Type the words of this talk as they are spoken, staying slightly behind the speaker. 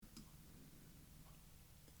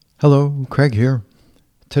Hello, Craig here.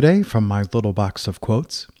 Today from my little box of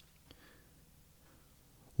quotes.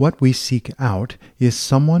 What we seek out is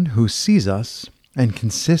someone who sees us and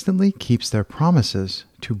consistently keeps their promises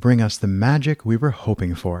to bring us the magic we were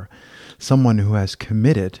hoping for. Someone who has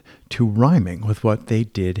committed to rhyming with what they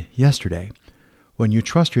did yesterday. When you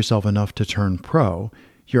trust yourself enough to turn pro,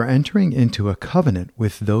 you're entering into a covenant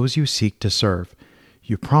with those you seek to serve.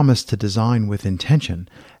 You promise to design with intention,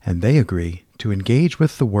 and they agree to engage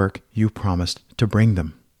with the work you promised to bring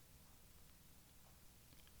them.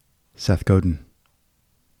 Seth Godin.